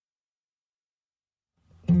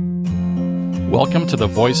Welcome to the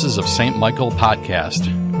Voices of St. Michael podcast,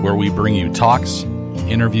 where we bring you talks,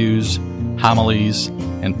 interviews, homilies,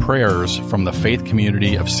 and prayers from the faith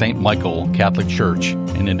community of St. Michael Catholic Church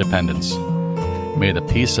in Independence. May the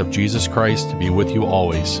peace of Jesus Christ be with you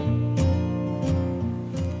always.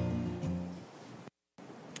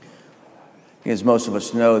 As most of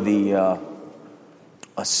us know, the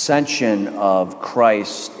ascension of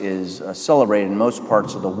Christ is celebrated in most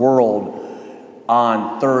parts of the world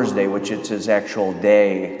on Thursday, which is his actual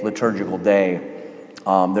day, liturgical day.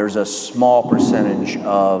 There's a small percentage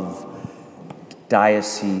of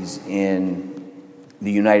dioceses in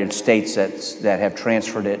the United States that have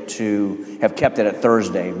transferred it to, have kept it at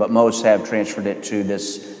Thursday, but most have transferred it to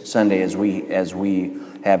this Sunday as we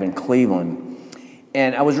have in Cleveland.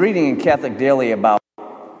 And I was reading in Catholic Daily about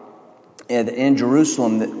in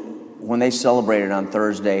Jerusalem that when they celebrate it on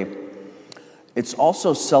Thursday, it's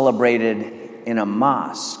also celebrated in a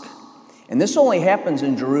mosque. And this only happens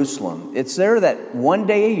in Jerusalem. It's there that one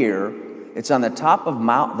day a year, it's on the top of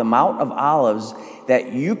the Mount of Olives,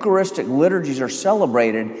 that Eucharistic liturgies are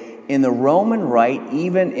celebrated in the Roman Rite,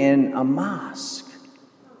 even in a mosque.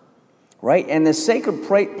 Right? And the sacred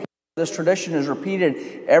prayer, this tradition is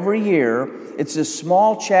repeated every year. It's this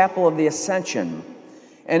small chapel of the Ascension.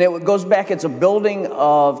 And it goes back, it's a building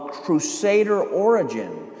of Crusader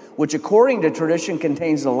origin, which according to tradition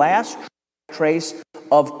contains the last trace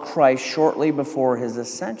of Christ shortly before his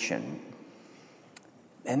ascension.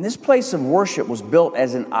 And this place of worship was built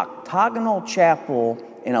as an octagonal chapel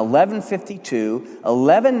in 1152.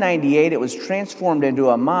 1198, it was transformed into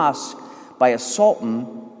a mosque by a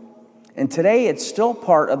sultan. And today it's still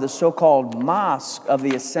part of the so-called Mosque of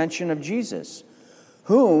the Ascension of Jesus,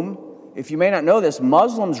 whom, if you may not know this,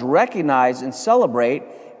 Muslims recognize and celebrate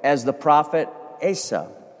as the prophet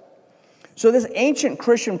Isa. So this ancient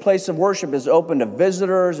Christian place of worship is open to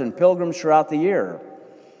visitors and pilgrims throughout the year.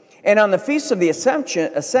 And on the Feast of the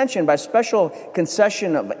Ascension, by special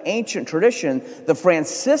concession of ancient tradition, the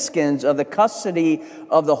Franciscans of the custody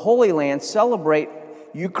of the Holy Land celebrate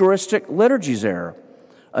Eucharistic liturgies there,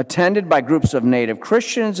 attended by groups of native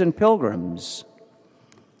Christians and pilgrims.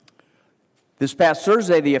 This past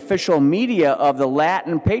Thursday, the official media of the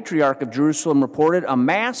Latin Patriarch of Jerusalem reported a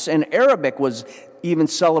Mass in Arabic was even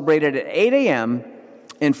celebrated at 8 a.m.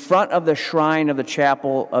 in front of the shrine of the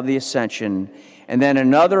Chapel of the Ascension, and then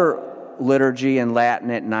another liturgy in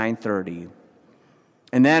Latin at 9:30.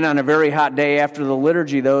 And then on a very hot day after the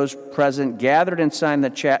liturgy, those present gathered inside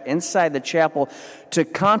the chapel to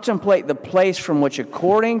contemplate the place from which,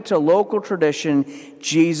 according to local tradition,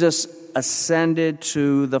 Jesus ascended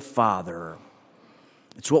to the Father.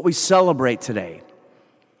 It's what we celebrate today.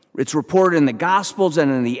 It's reported in the Gospels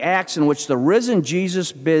and in the Acts in which the risen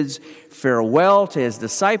Jesus bids farewell to his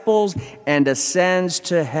disciples and ascends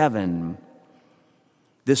to heaven.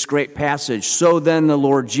 This great passage, so then the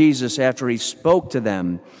Lord Jesus, after he spoke to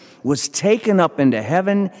them, was taken up into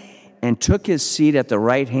heaven and took his seat at the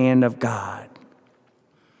right hand of God.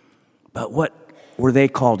 But what were they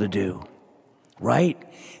called to do? Right?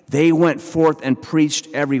 They went forth and preached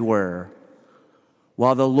everywhere,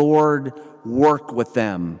 while the Lord worked with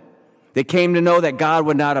them. They came to know that God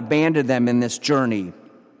would not abandon them in this journey,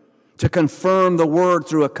 to confirm the word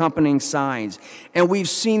through accompanying signs. And we've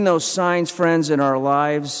seen those signs, friends, in our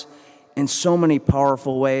lives in so many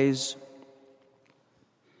powerful ways.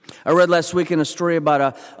 I read last week in a story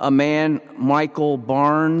about a man, Michael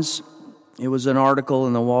Barnes. It was an article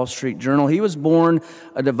in the Wall Street Journal. He was born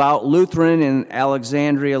a devout Lutheran in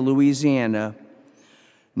Alexandria, Louisiana.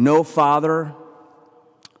 No father,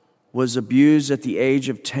 was abused at the age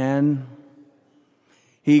of 10.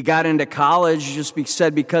 He got into college, just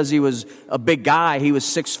said because he was a big guy. He was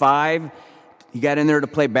 6'5". He got in there to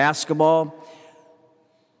play basketball.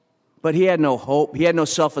 But he had no hope. He had no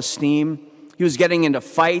self-esteem. He was getting into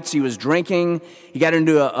fights. He was drinking. He got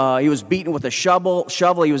into he was beaten with a shovel.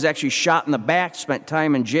 He was actually shot in the back, spent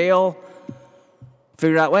time in jail.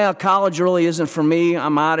 Figured out, well, college really isn't for me.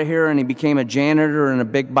 I'm out of here. And he became a janitor in a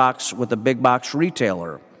big box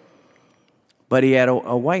retailer. But he had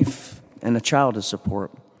a wife and a child to support.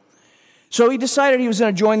 So he decided he was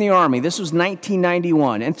going to join the army. This was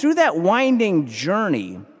 1991. And through that winding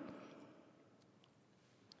journey,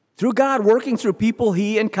 through God working through people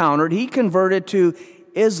he encountered, he converted to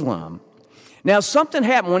Islam. Now, something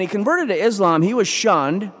happened. When he converted to Islam, he was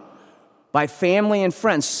shunned by family and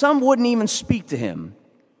friends. Some wouldn't even speak to him.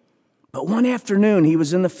 But one afternoon, he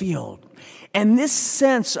was in the field. And this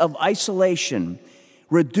sense of isolation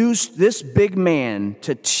reduced this big man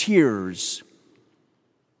to tears.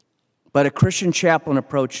 But a Christian chaplain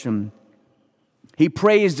approached him. He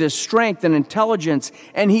praised his strength and intelligence,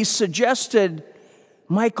 and he suggested,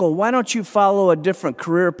 Michael, why don't you follow a different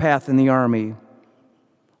career path in the Army?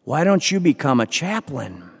 Why don't you become a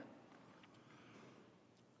chaplain?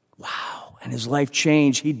 Wow. And his life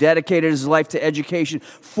changed. He dedicated his life to education.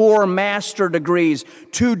 4 master degrees,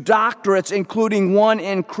 2 doctorates, including 1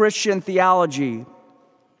 in Christian theology.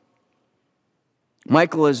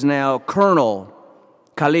 Michael is now Colonel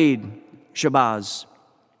Khalid Shabazz.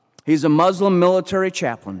 He's a Muslim military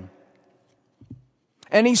chaplain.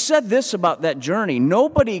 And he said this about that journey: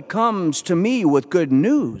 nobody comes to me with good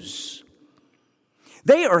news.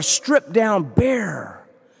 They are stripped down bare,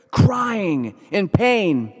 crying in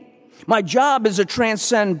pain. My job is to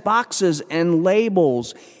transcend boxes and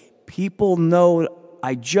labels. People know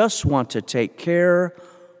I just want to take care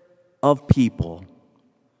of people.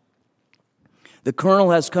 The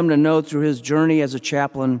colonel has come to know through his journey as a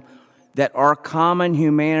chaplain that our common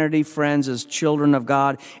humanity, friends, as children of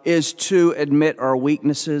God, is to admit our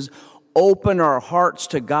weaknesses, open our hearts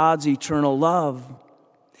to God's eternal love,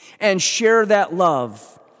 and share that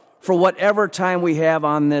love for whatever time we have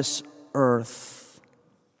on this earth.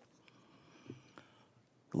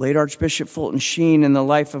 Late Archbishop Fulton Sheen, in The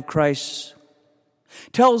Life of Christ,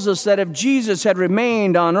 tells us that if Jesus had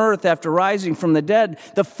remained on earth after rising from the dead,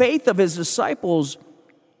 the faith of his disciples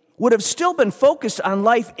would have still been focused on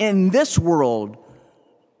life in this world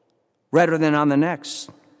rather than on the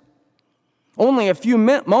next. Only a few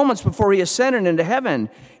moments before he ascended into heaven,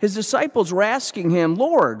 his disciples were asking him,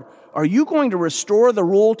 Lord, are you going to restore the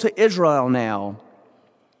rule to Israel now?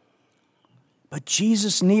 But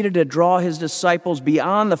Jesus needed to draw his disciples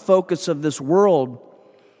beyond the focus of this world,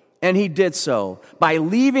 and he did so by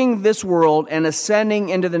leaving this world and ascending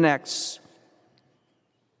into the next.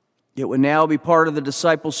 It would now be part of the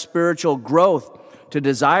disciples' spiritual growth to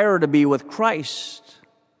desire to be with Christ,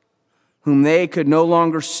 whom they could no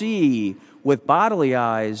longer see with bodily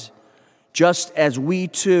eyes, just as we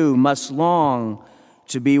too must long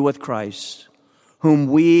to be with Christ, whom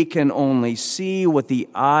we can only see with the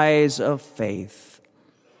eyes of faith.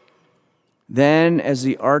 Then, as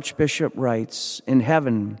the Archbishop writes, in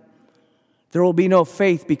heaven, there will be no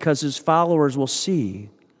faith because his followers will see.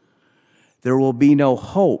 There will be no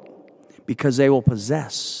hope because they will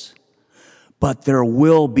possess. But there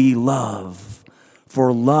will be love,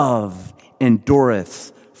 for love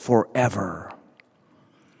endureth forever.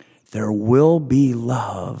 There will be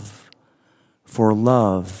love, for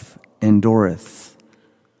love endureth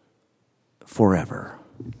forever.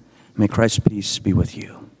 May Christ's peace be with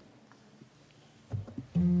you.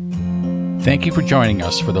 Thank you for joining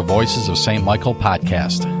us for the Voices of St. Michael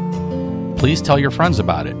podcast. Please tell your friends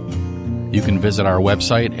about it. You can visit our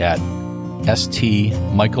website at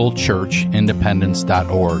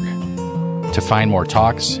stmichaelchurchindependence.org to find more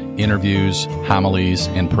talks, interviews, homilies,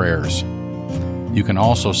 and prayers. You can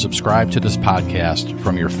also subscribe to this podcast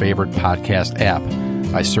from your favorite podcast app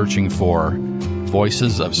by searching for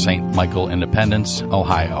Voices of St. Michael Independence,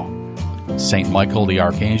 Ohio. St. Michael the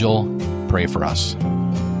Archangel, pray for us.